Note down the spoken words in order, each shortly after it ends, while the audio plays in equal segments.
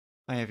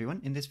Hi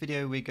everyone, in this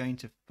video we're going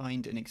to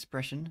find an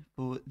expression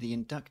for the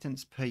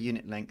inductance per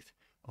unit length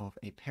of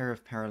a pair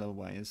of parallel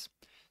wires.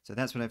 So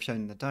that's what I've shown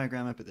in the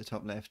diagram up at the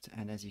top left,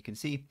 and as you can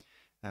see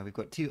we've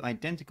got two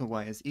identical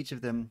wires. Each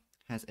of them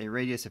has a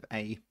radius of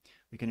A.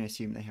 We're going to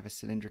assume they have a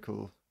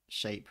cylindrical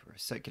shape or a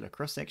circular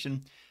cross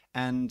section,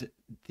 and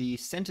the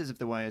centers of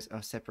the wires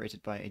are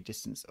separated by a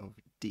distance of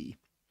D.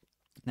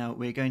 Now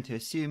we're going to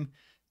assume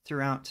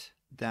throughout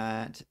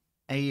that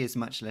A is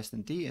much less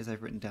than D, as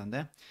I've written down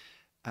there.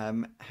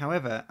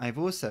 However, I've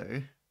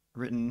also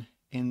written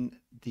in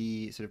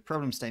the sort of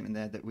problem statement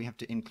there that we have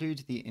to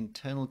include the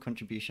internal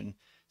contribution.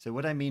 So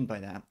what I mean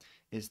by that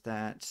is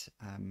that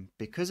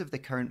because of the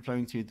current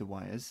flowing through the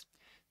wires,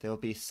 there will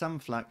be some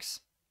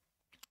flux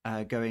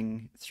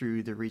going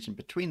through the region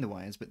between the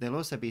wires, but there'll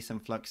also be some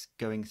flux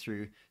going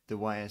through the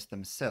wires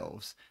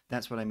themselves.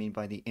 That's what I mean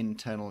by the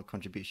internal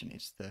contribution.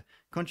 It's the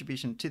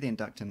contribution to the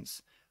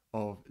inductance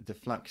of the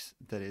flux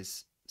that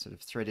is sort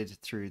of threaded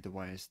through the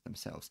wires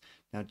themselves.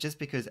 Now, just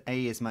because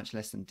A is much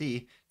less than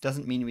D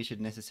doesn't mean we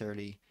should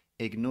necessarily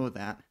ignore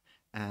that,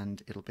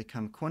 and it'll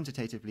become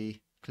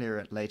quantitatively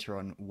clearer later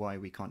on why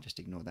we can't just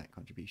ignore that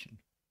contribution.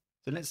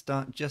 So let's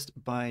start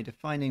just by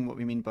defining what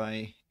we mean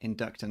by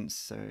inductance.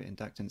 So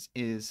inductance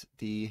is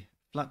the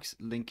flux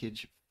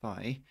linkage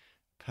phi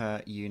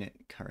per unit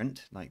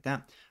current, like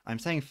that. I'm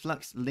saying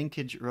flux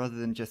linkage rather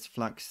than just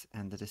flux,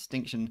 and the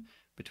distinction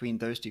between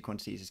those two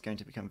quantities is going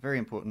to become very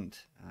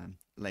important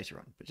later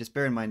on. But just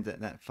bear in mind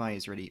that that phi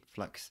is really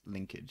flux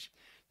linkage.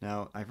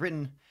 Now, I've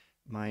written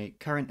my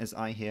current as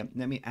I here.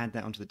 Let me add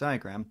that onto the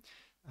diagram.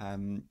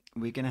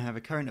 We're going to have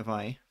a current of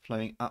I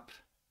flowing up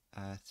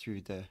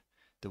through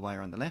the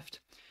wire on the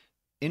left.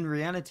 In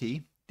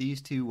reality,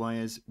 these two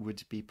wires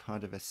would be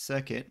part of a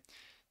circuit,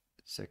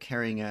 so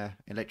carrying an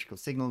electrical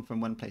signal from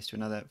one place to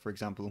another, for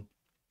example.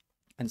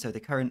 And so the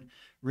current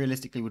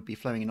realistically would be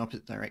flowing in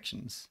opposite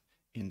directions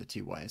in the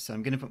two wires. So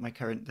I'm going to put my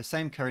current, the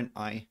same current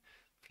I,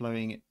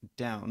 flowing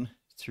down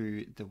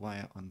through the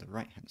wire on the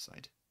right hand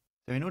side.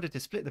 So in order to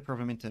split the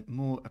problem into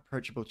more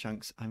approachable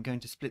chunks, I'm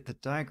going to split the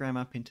diagram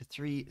up into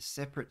three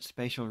separate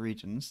spatial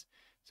regions.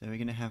 So we're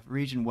going to have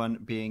region 1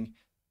 being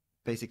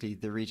basically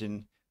the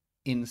region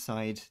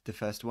inside the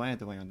first wire,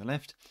 the wire on the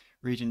left.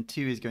 Region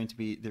 2 is going to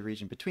be the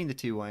region between the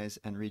two wires,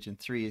 and region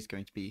 3 is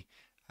going to be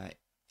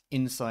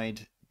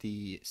inside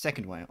the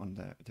second wire on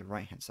the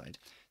right hand side.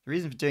 The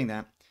reason for doing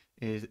that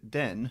is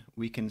then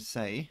we can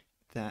say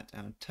that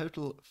our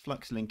total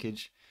flux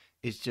linkage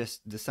is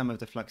just the sum of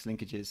the flux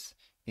linkages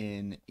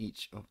in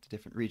each of the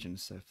different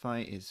regions. So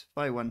phi is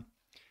phi 1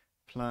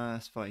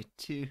 plus phi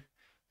 2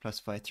 plus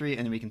phi 3,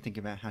 and then we can think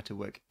about how to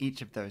work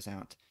each of those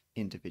out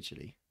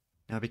individually.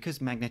 Now, because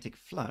magnetic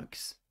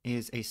flux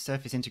is a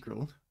surface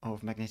integral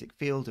of magnetic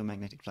field or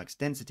magnetic flux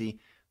density,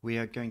 we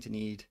are going to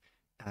need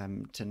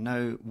to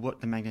know what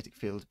the magnetic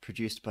field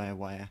produced by a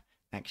wire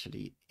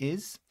actually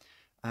is.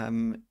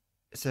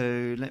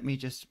 So let me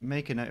just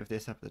make a note of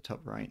this up at the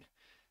top right.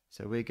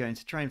 So we're going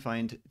to try and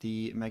find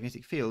the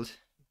magnetic field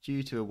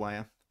due to a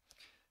wire.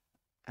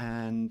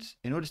 And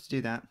in order to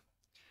do that,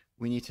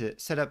 we need to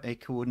set up a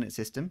coordinate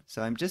system.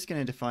 So I'm just going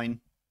to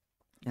define,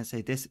 let's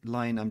say this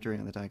line I'm drawing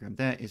on the diagram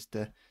there is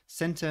the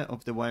center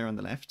of the wire on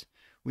the left.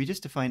 We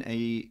just define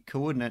a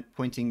coordinate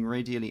pointing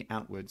radially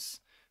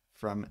outwards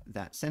from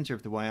that center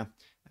of the wire,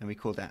 and we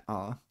call that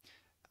R.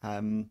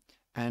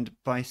 And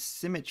by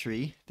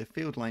symmetry, the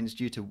field lines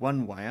due to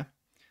one wire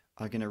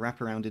are going to wrap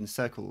around in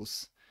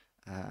circles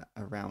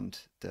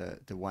around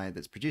the wire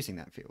that's producing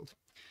that field.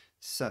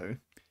 So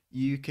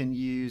you can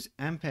use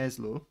Ampere's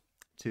law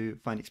to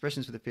find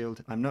expressions for the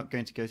field. I'm not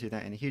going to go through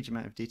that in a huge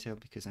amount of detail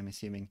because I'm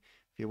assuming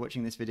if you're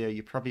watching this video,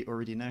 you probably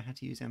already know how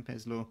to use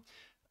Ampere's law.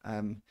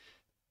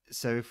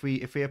 So if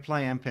we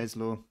apply Ampere's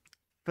law,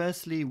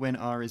 firstly, when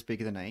R is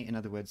bigger than A, in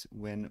other words,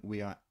 when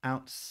we are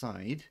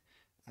outside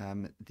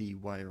the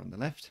wire on the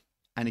left,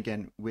 and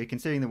again, we're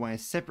considering the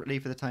wires separately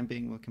for the time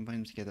being, we'll combine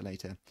them together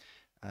later.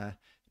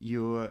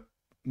 Your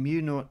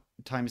mu naught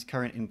times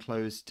current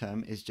enclosed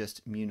term is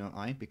just mu naught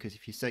I, because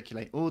if you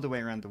circulate all the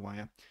way around the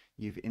wire,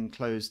 you've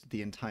enclosed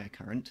the entire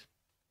current.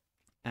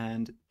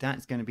 And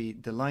that's going to be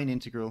the line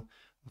integral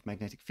of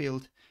magnetic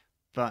field,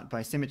 but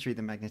by symmetry,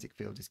 the magnetic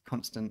field is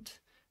constant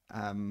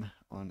along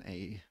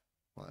a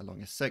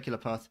circular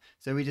path.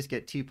 So we just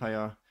get 2 pi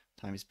r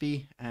times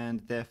b,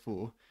 and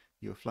therefore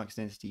your flux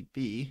density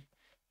B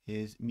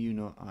is mu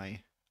naught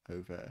I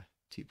over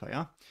 2 pi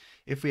r.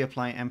 If we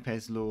apply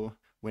Ampere's law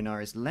when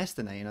R is less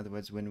than A, in other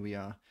words, when we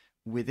are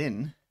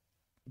within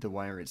the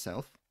wire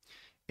itself,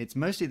 it's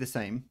mostly the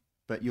same,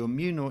 but your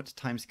mu naught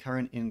times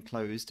current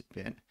enclosed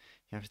bit,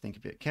 you have to think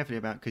a bit carefully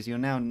about, because you're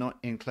now not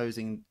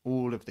enclosing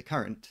all of the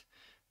current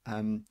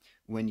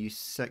when you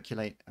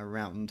circulate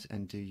around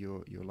and do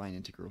your line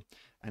integral.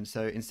 And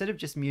so instead of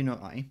just mu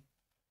naught I,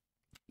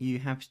 you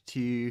have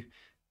to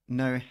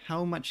know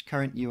how much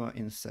current you are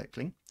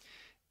encircling.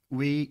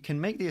 We can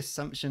make the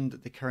assumption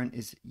that the current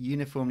is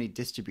uniformly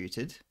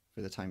distributed for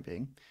the time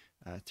being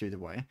through the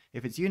wire.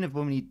 If it's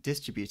uniformly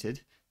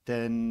distributed,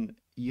 then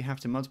you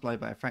have to multiply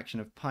by a fraction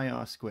of pi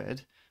r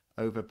squared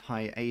over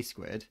pi a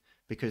squared,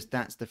 because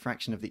that's the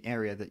fraction of the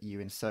area that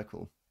you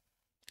encircle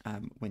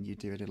when you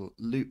do a little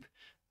loop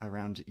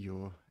around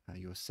your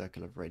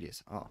circle of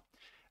radius r.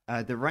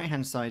 The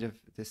right-hand side of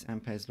this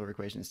Ampere's law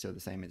equation is still the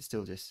same. It's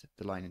still just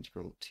the line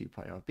integral 2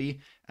 pi rb.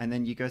 And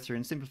then you go through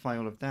and simplify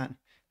all of that,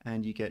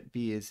 and you get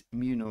b is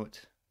mu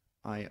naught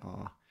ir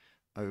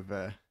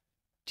over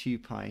 2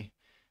 pi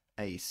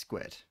a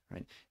squared,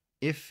 right?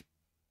 If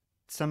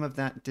some of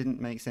that didn't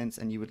make sense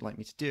and you would like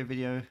me to do a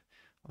video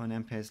on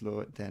Ampere's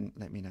law, then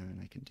let me know and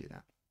I can do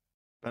that.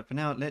 But for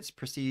now, let's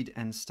proceed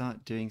and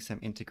start doing some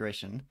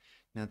integration.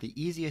 Now, the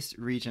easiest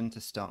region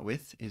to start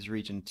with is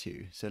region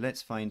 2. So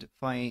let's find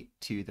phi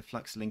 2, the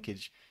flux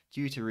linkage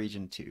due to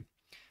region 2.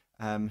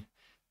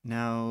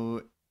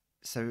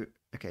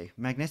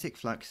 Magnetic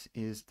flux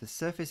is the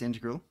surface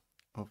integral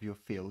of your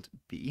field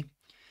B.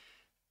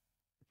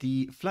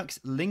 The flux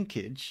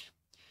linkage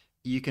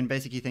you can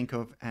basically think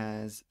of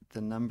as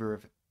the number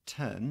of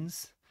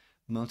turns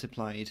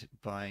multiplied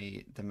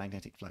by the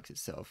magnetic flux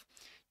itself.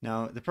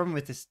 Now, the problem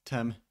with this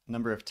term,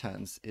 number of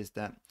turns, is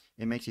that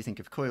it makes you think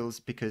of coils,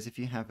 because if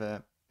you have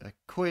a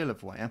coil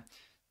of wire,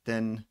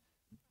 then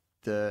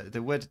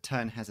the word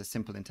turn has a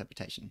simple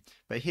interpretation.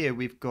 But here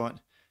we've got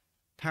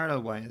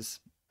parallel wires.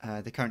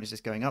 The current is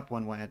just going up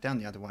one wire, down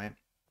the other wire.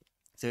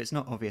 So it's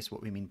not obvious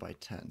what we mean by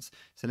turns.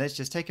 So let's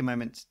just take a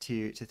moment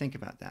to think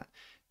about that.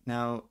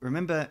 Now,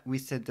 remember we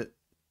said that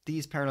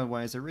these parallel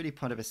wires are really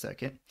part of a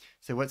circuit.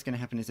 So what's going to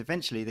happen is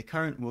eventually the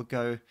current will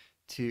go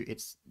to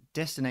its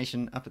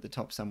destination up at the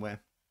top somewhere,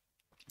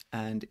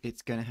 and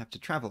it's going to have to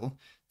travel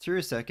through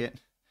a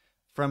circuit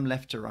from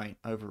left to right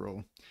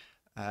overall,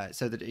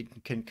 so that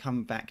it can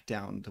come back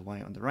down the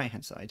wire on the right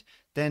hand side.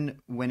 Then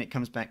when it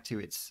comes back to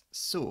its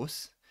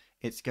source,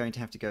 it's going to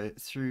have to go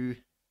through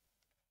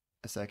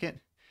a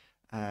circuit,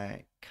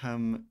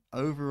 come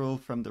overall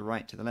from the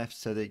right to the left,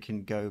 so that it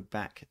can go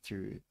back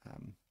through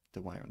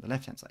the wire on the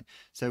left hand side.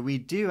 So we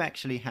do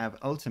actually have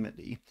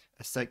ultimately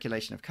a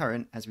circulation of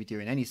current, as we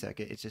do in any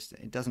circuit. It's just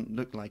it doesn't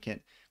look like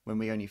it when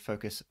we only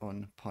focus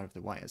on part of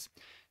the wires.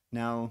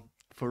 Now,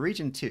 for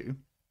region 2,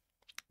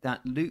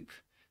 that loop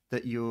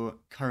that your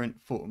current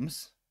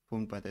formed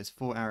by those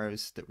 4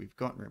 arrows that we've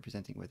got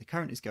representing where the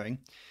current is going,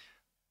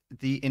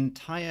 the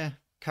entire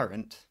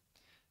current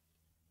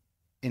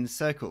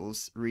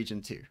encircles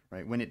region 2,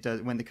 right?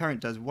 When the current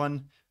does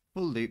one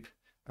full loop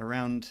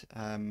around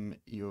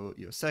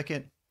your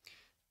circuit,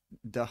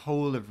 the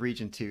whole of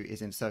region 2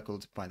 is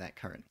encircled by that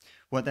current.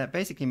 What that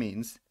basically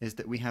means is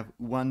that we have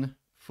one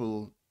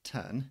full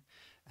turn.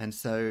 And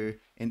so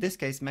in this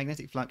case,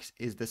 magnetic flux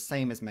is the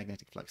same as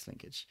magnetic flux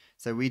linkage.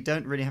 So we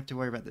don't really have to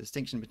worry about the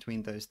distinction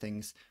between those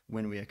things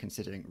when we are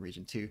considering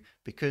region 2,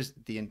 because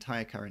the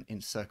entire current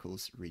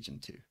encircles region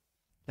 2.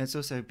 Let's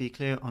also be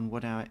clear on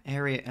what our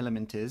area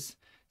element is.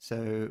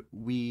 So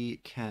we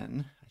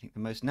can, I think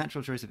the most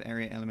natural choice of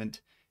area element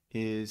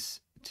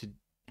is to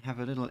have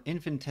a little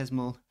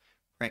infinitesimal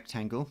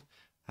rectangle.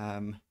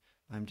 I'm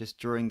just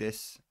drawing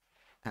this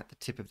at the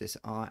tip of this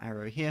R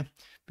arrow here,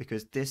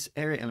 because this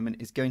area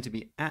element is going to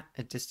be at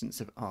a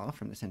distance of R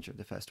from the center of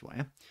the first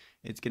wire.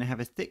 It's going to have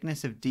a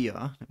thickness of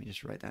dr, let me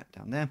just write that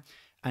down there,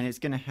 and it's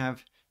going to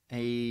have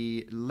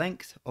a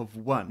length of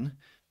 1,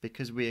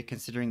 because we are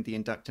considering the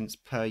inductance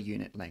per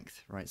unit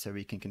length, right? So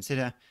we can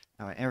consider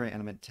our area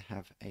element to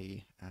have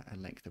a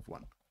length of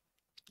 1.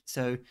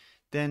 So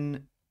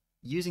then,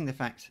 using the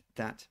fact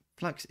that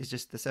flux is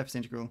just the surface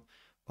integral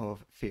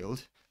of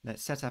field,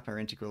 let's set up our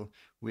integral.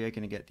 We are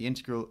going to get the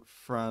integral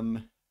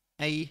from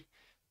A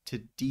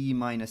to D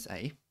minus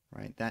A,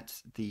 right?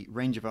 That's the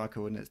range of our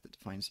coordinates that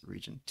defines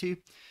region 2.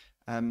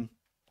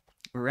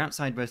 We're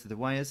outside both of the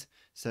wires,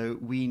 so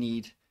we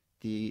need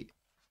the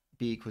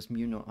B equals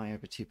mu naught I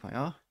over 2 pi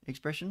r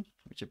expression,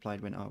 which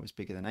applied when r was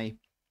bigger than A.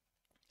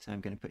 So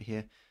I'm going to put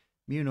here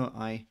mu naught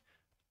I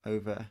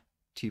over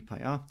 2 pi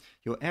r.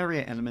 Your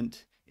area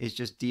element is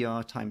just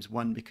dr times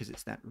 1, because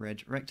it's that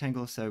red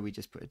rectangle, so we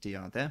just put a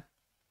dr there.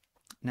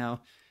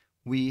 Now,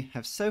 we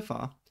have so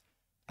far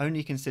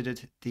only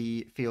considered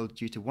the field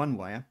due to one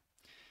wire.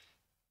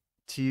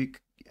 To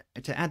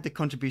add the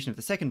contribution of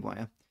the second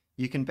wire,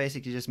 you can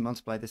basically just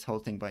multiply this whole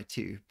thing by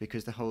 2,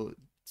 because the whole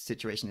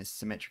situation is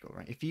symmetrical,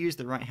 right? If you use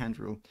the right-hand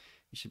rule,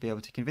 you should be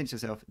able to convince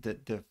yourself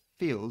that the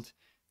field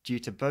due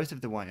to both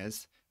of the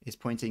wires is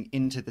pointing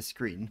into the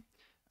screen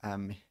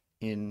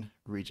in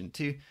region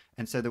 2,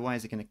 and so the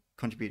wires are going to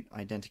contribute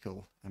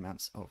identical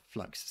amounts of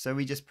flux. So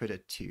we just put a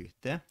 2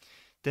 there.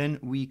 Then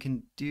we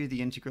can do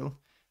the integral,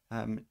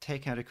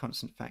 take out a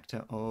constant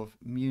factor of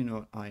mu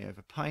naught I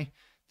over pi.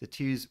 The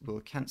 2's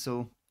will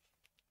cancel,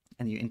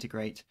 and you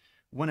integrate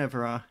 1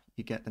 over r,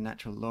 you get the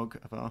natural log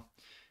of r.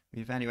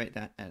 We evaluate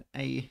that at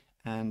a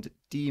and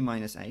d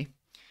minus a,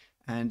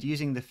 and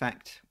using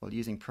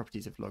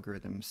properties of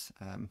logarithms,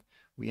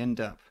 we end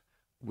up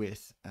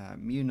with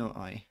mu naught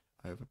I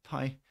over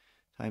pi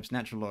times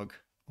natural log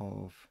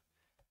of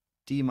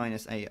d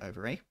minus a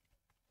over a.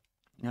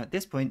 Now at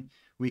this point,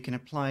 we can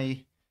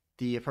apply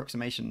the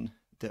approximation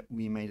that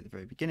we made at the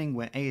very beginning,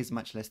 where a is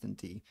much less than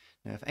d.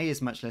 Now if a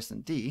is much less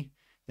than d,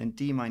 then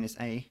d minus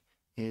a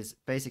is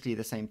basically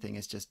the same thing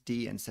as just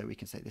d, and so we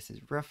can say this is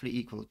roughly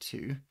equal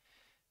to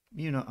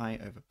mu naught I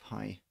over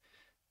pi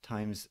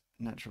times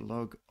natural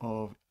log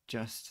of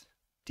just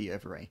d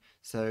over a.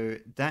 So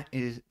that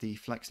is the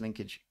flux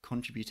linkage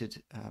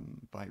contributed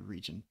by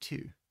region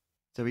 2.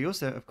 So we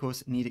also, of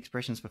course, need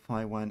expressions for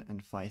phi 1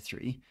 and phi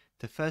 3.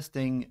 The first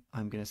thing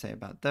I'm going to say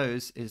about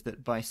those is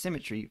that by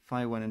symmetry,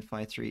 phi 1 and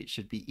phi 3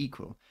 should be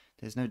equal.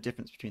 There's no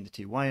difference between the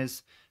two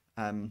wires,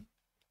 and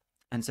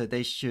so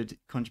they should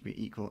contribute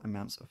equal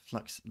amounts of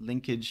flux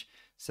linkage.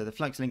 So the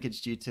flux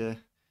linkage due to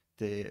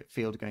the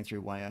field going through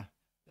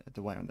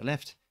the wire on the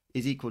left,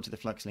 is equal to the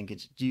flux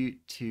linkage due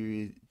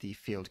to the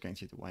field going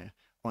through the wire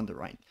on the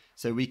right.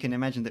 So we can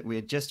imagine that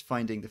we're just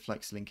finding the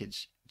flux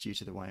linkage due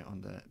to the wire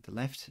on the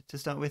left to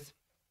start with.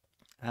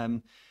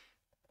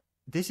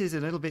 This is a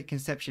little bit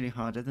conceptually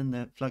harder than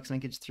the flux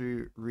linkage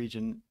through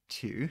region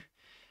 2,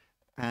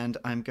 and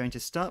I'm going to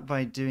start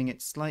by doing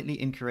it slightly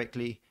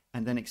incorrectly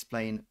and then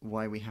explain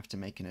why we have to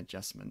make an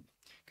adjustment,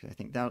 because I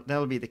think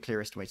that'll be the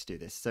clearest way to do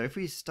this. So if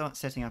we start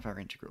setting up our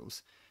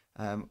integrals,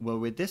 well,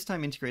 we're this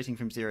time integrating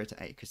from 0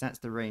 to a, because that's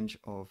the range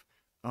of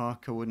our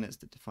coordinates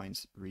that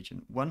defines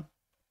region 1.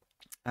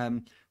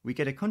 We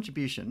get a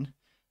contribution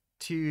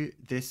to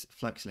this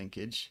flux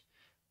linkage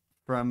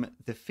from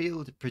the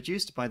field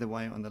produced by the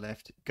wire on the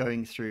left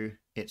going through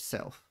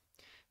itself.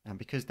 And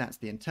because that's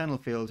the internal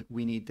field,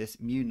 we need this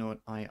mu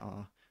naught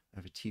IR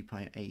over 2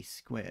 pi a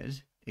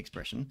squared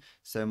expression.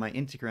 So my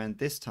integrand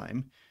this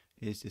time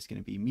is just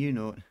going to be mu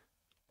naught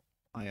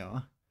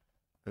IR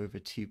over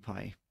 2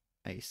 pi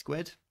a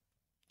squared.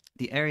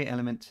 The area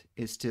element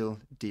is still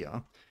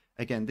dr.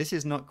 Again, this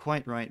is not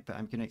quite right, but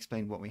I'm going to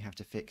explain what we have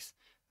to fix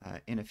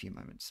in a few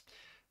moments.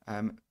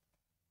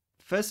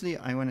 Firstly,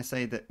 I want to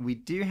say that we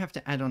do have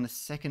to add on a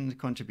second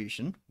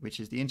contribution, which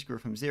is the integral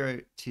from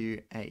 0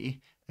 to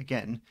a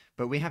again,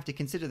 but we have to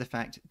consider the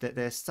fact that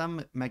there's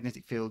some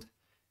magnetic field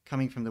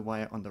coming from the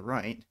wire on the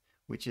right,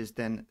 which is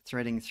then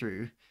threading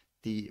through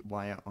the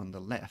wire on the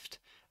left.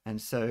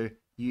 And so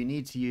you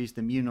need to use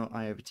the mu naught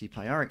I over 2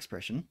 pi r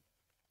expression,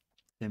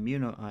 the mu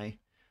naught I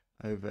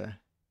over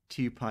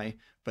 2 pi,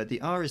 but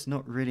the r is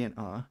not really an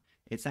r,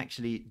 it's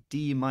actually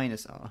d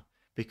minus r,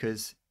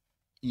 because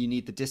you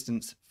need the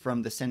distance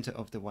from the center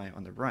of the wire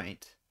on the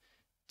right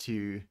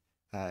to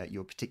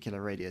your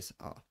particular radius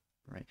r,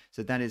 right?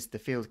 So that is the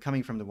field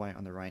coming from the wire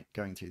on the right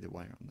going through the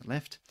wire on the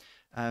left,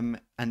 and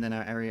then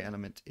our area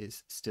element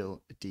is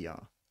still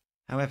dr.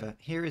 However,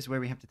 here is where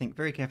we have to think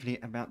very carefully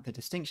about the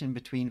distinction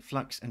between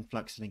flux and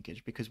flux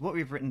linkage, because what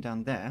we've written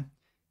down there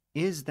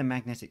is the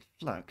magnetic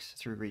flux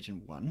through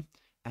region 1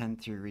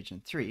 and through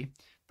region 3,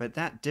 but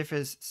that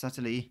differs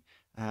subtly,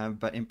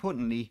 but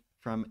importantly,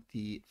 from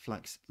the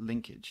flux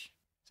linkage.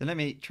 So let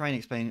me try and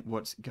explain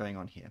what's going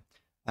on here.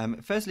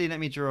 Firstly, let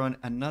me draw on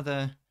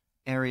another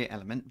area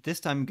element. This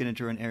time I'm going to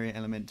draw an area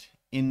element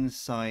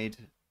inside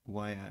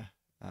wire,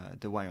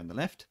 the wire on the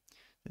left.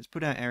 Let's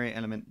put our area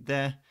element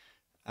there.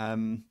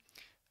 And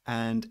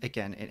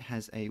again, it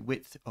has a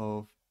width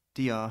of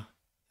dr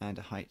and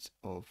a height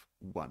of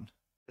 1.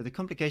 So the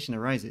complication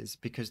arises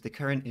because the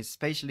current is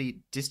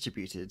spatially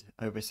distributed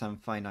over some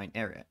finite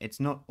area. It's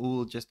not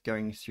all just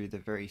going through the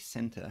very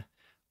center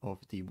of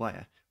the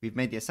wire. We've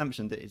made the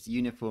assumption that it's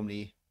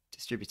uniformly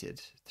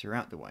distributed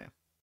throughout the wire.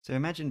 So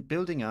imagine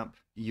building up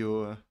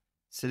your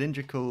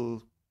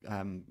cylindrical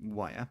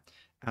wire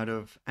out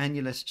of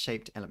annulus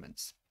shaped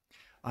elements.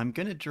 I'm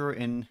going to draw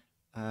in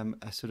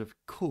a sort of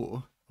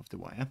core of the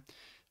wire.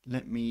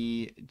 Let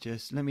me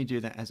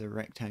do that as a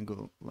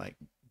rectangle like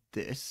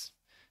this.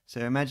 So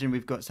imagine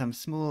we've got some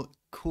small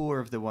core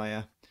of the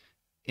wire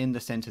in the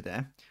center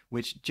there,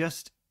 which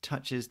just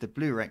touches the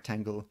blue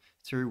rectangle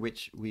through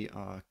which we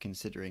are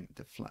considering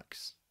the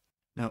flux.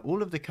 Now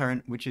all of the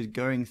current which is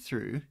going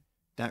through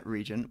that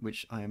region,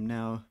 which I am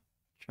now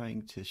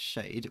trying to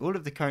shade, all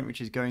of the current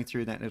which is going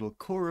through that little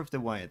core of the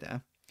wire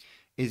there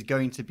is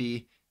going to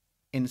be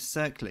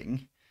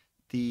encircling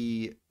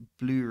the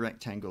blue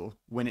rectangle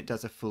when it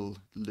does a full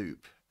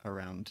loop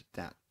around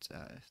that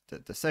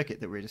the circuit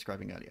that we were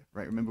describing earlier,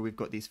 right? Remember, we've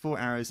got these 4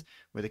 arrows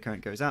where the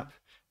current goes up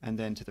and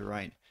then to the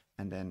right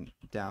and then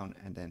down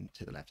and then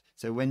to the left.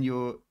 So when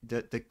you're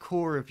the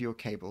core of your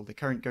cable, the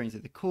current going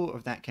through the core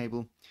of that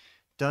cable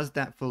does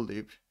that full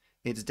loop,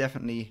 it's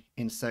definitely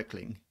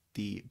encircling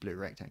the blue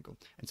rectangle.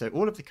 And so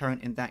all of the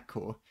current in that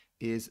core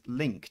is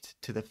linked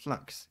to the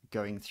flux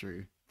going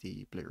through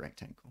the blue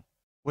rectangle.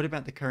 What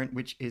about the current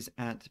which is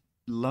at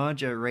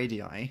larger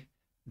radii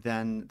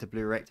than the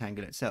blue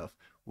rectangle itself?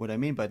 What I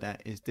mean by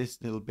that is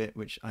this little bit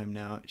which I'm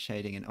now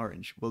shading in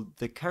orange. Well,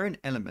 the current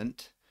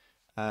element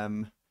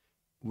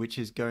which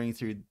is going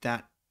through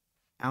that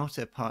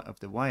outer part of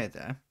the wire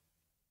there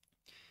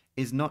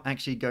is not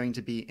actually going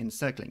to be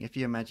encircling. If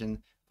you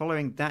imagine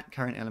following that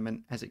current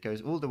element as it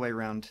goes all the way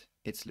around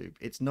its loop,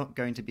 it's not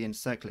going to be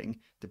encircling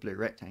the blue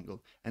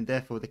rectangle, and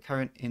therefore the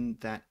current in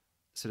that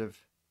sort of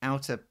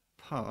outer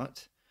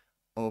part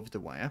of the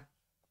wire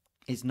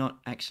is not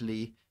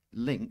actually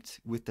linked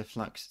with the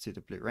flux to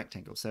the blue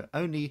rectangle. So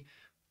only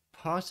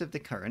part of the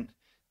current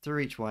through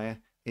each wire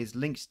is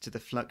linked to the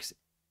flux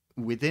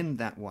within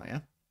that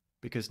wire,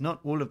 because not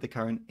all of the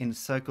current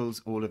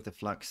encircles all of the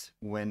flux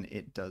when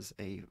it does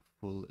a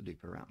full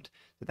loop around.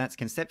 So that's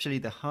conceptually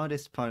the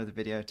hardest part of the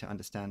video to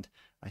understand,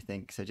 I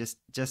think. So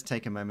just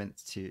take a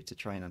moment to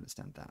try and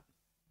understand that.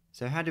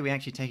 So how do we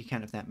actually take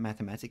account of that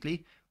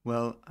mathematically?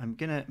 Well, I'm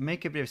going to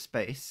make a bit of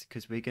space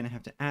because we're going to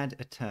have to add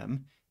a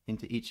term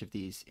into each of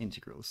these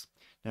integrals.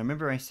 Now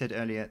remember I said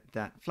earlier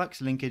that flux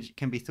linkage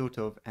can be thought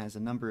of as a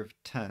number of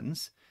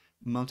turns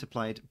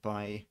multiplied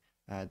by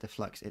the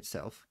flux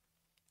itself.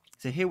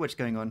 So here what's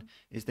going on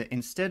is that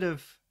instead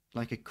of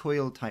like a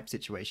coil type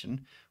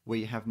situation where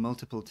you have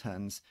multiple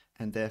turns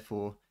and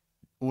therefore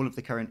all of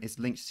the current is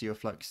linked to your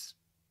flux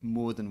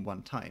more than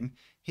one time,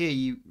 here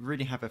you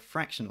really have a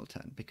fractional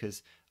turn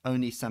because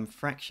only some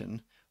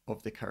fraction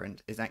of the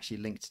current is actually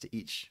linked to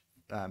each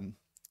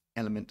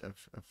element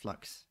of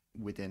flux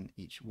within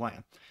each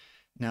wire.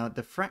 Now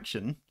the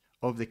fraction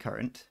of the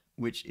current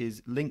which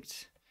is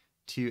linked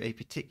to a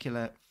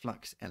particular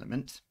flux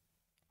element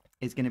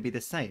is going to be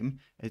the same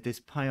as this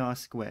pi r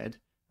squared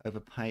over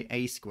pi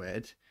a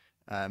squared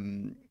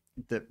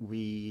that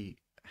we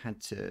had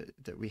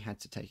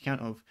to take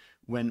account of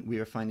when we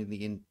were finding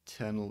the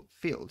internal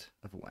field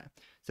of a wire.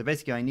 So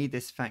basically I need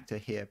this factor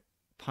here,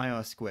 pi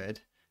r squared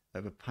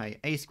over pi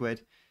a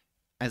squared,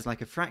 as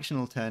like a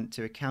fractional term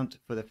to account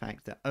for the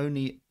fact that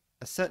only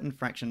a certain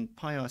fraction,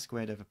 pi r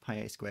squared over pi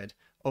a squared,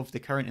 of the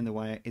current in the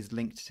wire is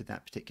linked to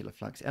that particular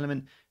flux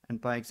element. And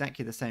by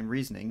exactly the same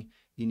reasoning,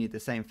 you need the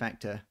same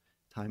factor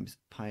times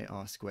pi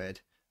r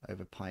squared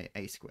over pi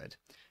a squared.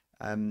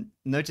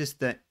 Notice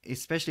that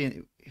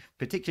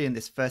particularly in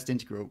this first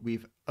integral,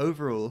 we've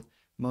overall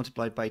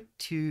multiplied by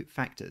two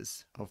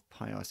factors of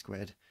pi r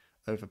squared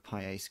over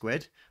pi a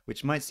squared,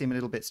 which might seem a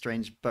little bit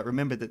strange, but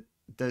remember that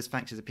those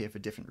factors appear for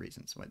different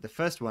reasons. Right? The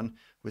first one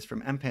was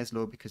from Ampere's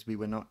law because we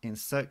were not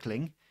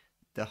encircling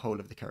the whole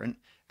of the current,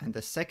 and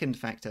the second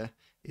factor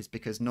is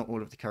because not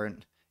all of the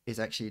current is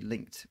actually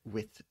linked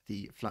with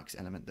the flux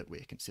element that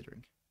we're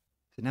considering.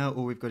 So now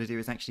all we've got to do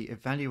is actually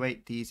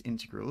evaluate these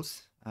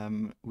integrals.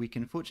 We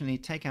can fortunately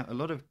take out a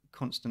lot of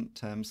constant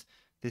terms.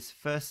 This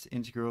first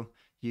integral,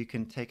 you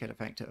can take out a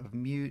factor of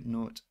mu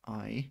naught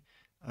I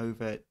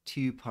over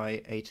 2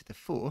 pi a to the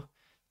 4.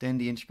 Then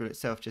the integral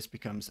itself just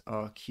becomes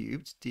r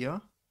cubed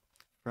dr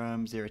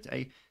from 0 to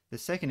a. The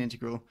second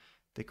integral,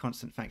 the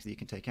constant factor that you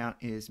can take out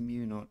is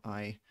mu naught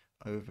I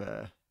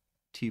over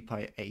 2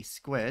 pi a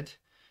squared.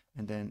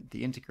 And then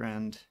the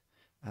integrand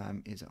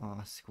is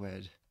r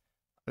squared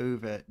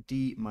over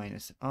d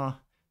minus r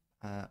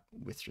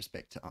with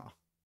respect to r.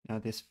 Now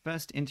this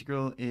first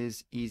integral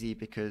is easy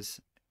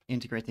because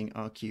integrating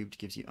r cubed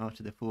gives you r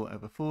to the 4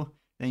 over 4.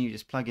 Then you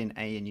just plug in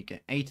a and you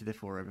get a to the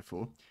 4 over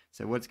 4.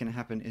 So what's going to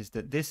happen is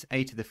that this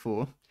a to the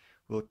 4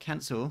 will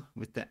cancel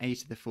with the a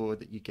to the 4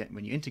 that you get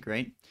when you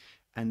integrate,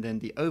 and then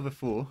the over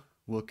 4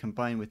 will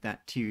combine with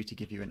that 2 to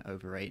give you an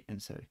over 8.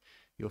 And so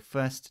your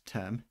first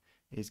term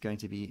is going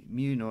to be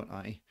mu naught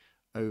I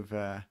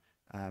over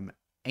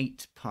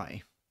 8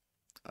 pi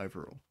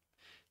overall.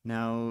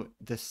 Now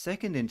the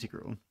second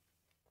integral,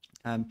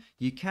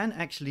 you can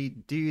actually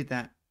do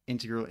that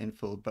integral in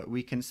full, but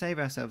we can save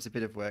ourselves a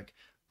bit of work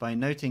by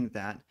noting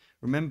that,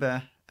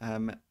 remember,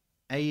 a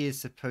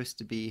is supposed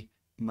to be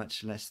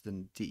much less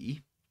than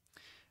d,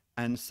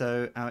 and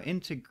so our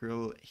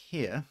integral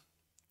here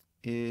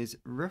is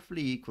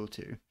roughly equal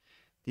to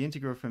the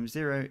integral from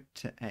 0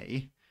 to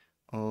a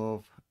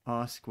of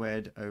r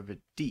squared over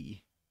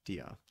d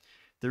dr.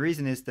 The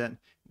reason is that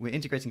we're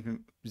integrating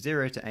from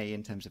 0 to a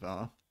in terms of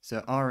r,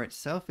 so r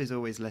itself is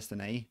always less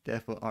than a,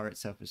 therefore r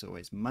itself is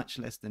always much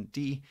less than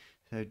d,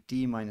 so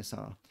d minus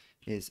r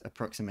is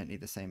approximately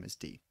the same as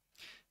d.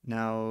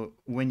 Now,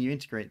 when you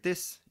integrate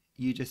this,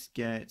 you just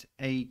get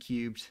a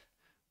cubed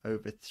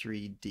over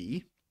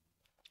 3d.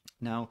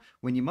 Now,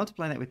 when you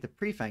multiply that with the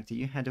prefactor,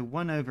 you had a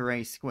 1 over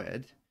a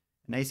squared,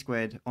 an a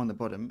squared on the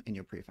bottom in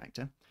your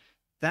prefactor.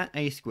 That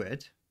a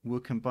squared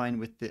will combine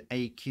with the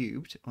a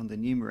cubed on the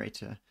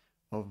numerator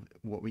of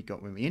what we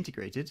got when we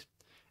integrated.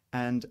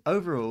 And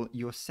overall,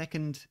 your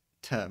second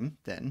term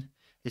then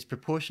is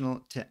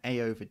proportional to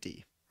a over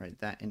d. Right?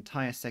 That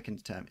entire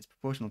second term is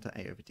proportional to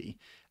a over d.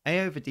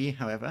 A over d,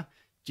 however,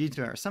 due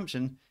to our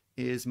assumption,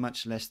 is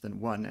much less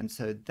than 1, and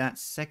so that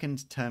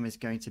second term is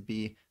going to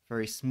be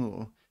very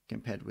small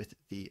compared with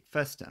the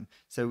first term.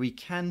 So we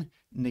can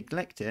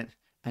neglect it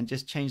and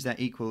just change that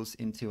equals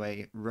into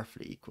a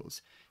roughly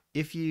equals.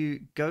 If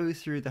you go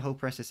through the whole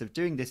process of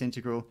doing this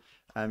integral,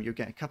 you'll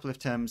get a couple of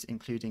terms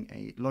including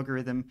a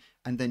logarithm,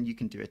 and then you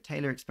can do a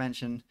Taylor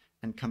expansion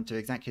and come to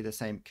exactly the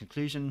same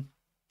conclusion.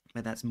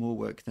 But that's more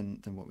work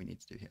than what we need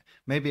to do here.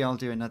 Maybe I'll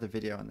do another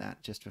video on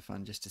that just for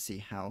fun, just to see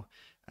how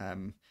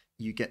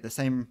you get the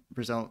same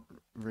result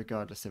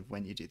regardless of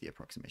when you do the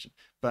approximation.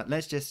 But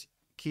let's just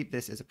keep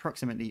this as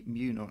approximately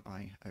mu naught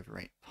I over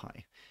 8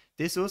 pi.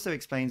 This also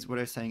explains what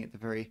I was saying at the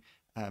very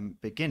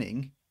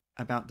beginning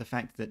about the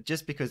fact that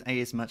just because A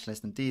is much less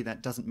than D,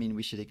 that doesn't mean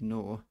we should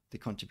ignore the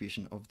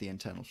contribution of the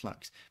internal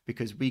flux,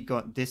 because we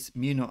got this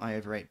mu naught I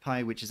over 8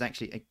 pi, which is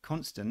actually a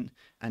constant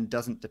and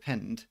doesn't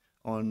depend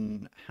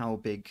on how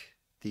big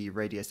the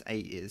radius A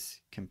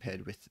is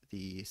compared with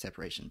the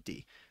separation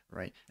D,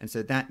 right? And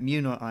so that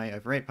mu naught I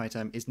over 8 pi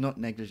term is not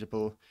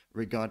negligible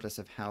regardless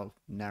of how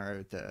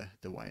narrow the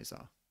wires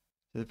are.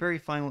 So the very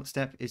final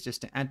step is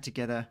just to add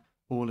together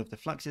all of the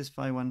fluxes,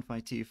 phi 1, phi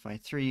 2, phi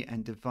 3,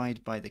 and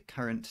divide by the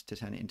current to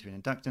turn it into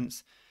an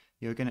inductance.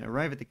 You're going to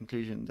arrive at the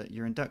conclusion that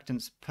your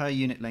inductance per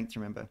unit length,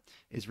 remember,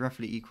 is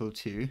roughly equal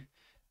to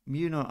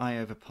mu naught I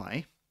over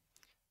pi,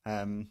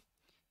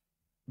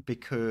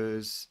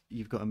 because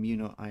you've got a mu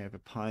naught I over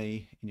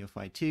pi in your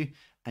phi 2,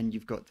 and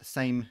you've got the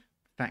same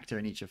factor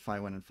in each of phi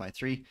 1 and phi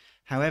 3.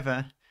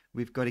 However,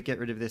 we've got to get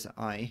rid of this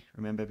I,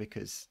 remember,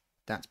 because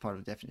that's part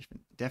of the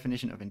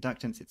definition of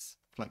inductance. It's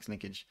flux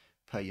linkage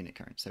per unit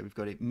current. So we've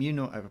got it mu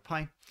naught over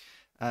pi.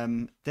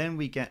 Then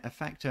we get a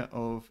factor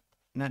of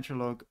natural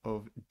log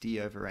of d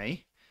over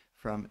a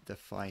from the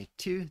phi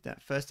 2,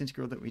 that first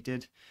integral that we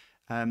did.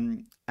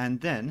 And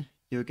then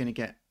you're going to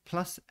get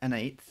plus an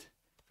eighth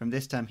from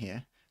this term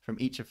here, from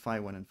each of phi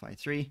 1 and phi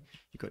 3.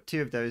 You've got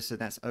 2 of those, so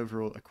that's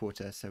overall a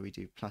quarter, so we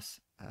do plus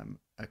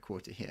a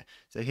quarter here.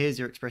 So here's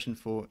your expression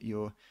for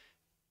your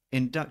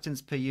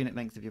inductance per unit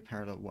length of your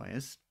parallel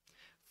wires.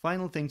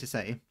 Final thing to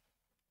say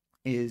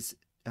is,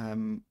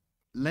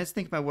 let's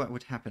think about what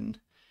would happen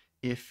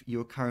if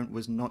your current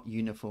was not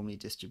uniformly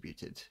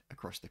distributed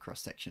across the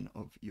cross-section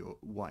of your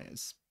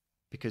wires,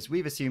 because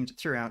we've assumed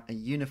throughout a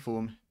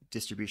uniform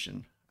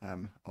distribution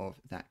of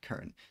that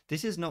current.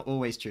 This is not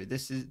always true.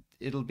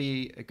 It'll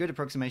be a good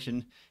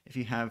approximation if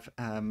you have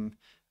a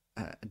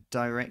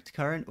direct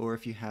current, or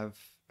if you have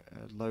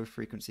a low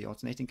frequency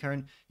alternating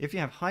current. If you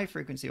have high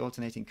frequency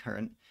alternating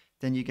current,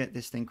 then you get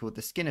this thing called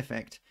the skin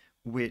effect,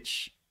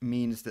 which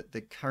means that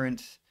the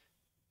current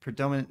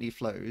predominantly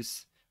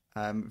flows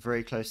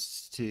very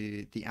close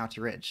to the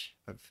outer edge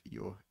of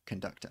your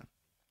conductor.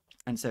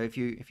 And so if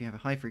you have a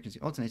high frequency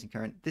alternating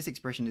current, this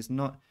expression is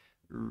not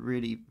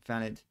really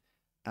valid,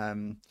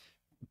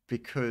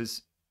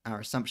 because our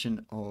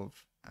assumption of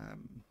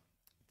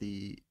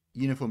the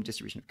uniform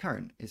distribution of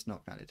current is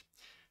not valid.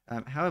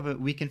 However,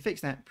 we can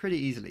fix that pretty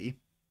easily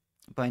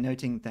by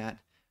noting that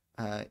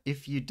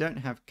if you don't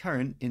have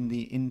current in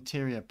the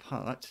interior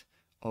part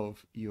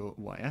of your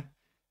wire,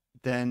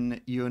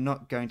 then you're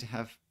not going to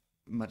have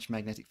much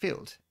magnetic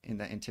field in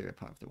that interior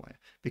part of the wire.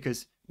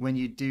 Because when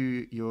you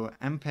do your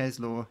Ampere's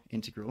law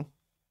integral,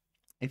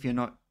 if you're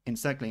not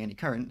encircling any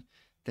current,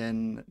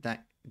 then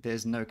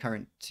there's no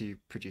current to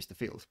produce the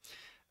field.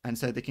 And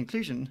so the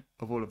conclusion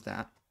of all of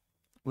that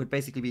would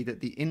basically be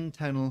that the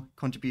internal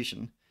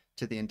contribution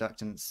to the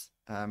inductance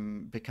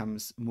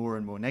becomes more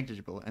and more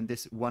negligible, and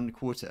this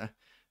 1/4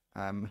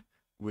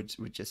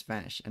 would just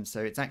vanish. And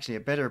so it's actually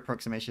a better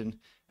approximation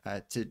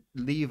to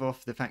leave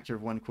off the factor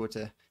of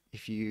 1/4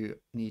 if you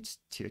need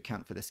to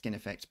account for the skin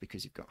effect,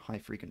 because you've got high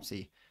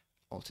frequency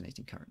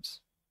alternating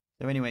currents.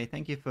 So anyway,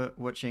 thank you for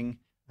watching.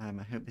 I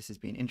hope this has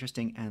been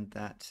interesting and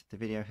that the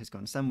video has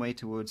gone some way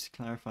towards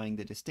clarifying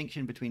the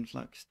distinction between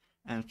flux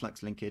and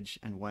flux linkage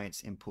and why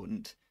it's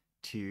important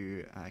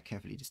to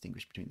carefully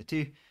distinguish between the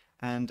two.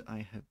 And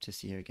I hope to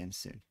see you again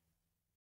soon.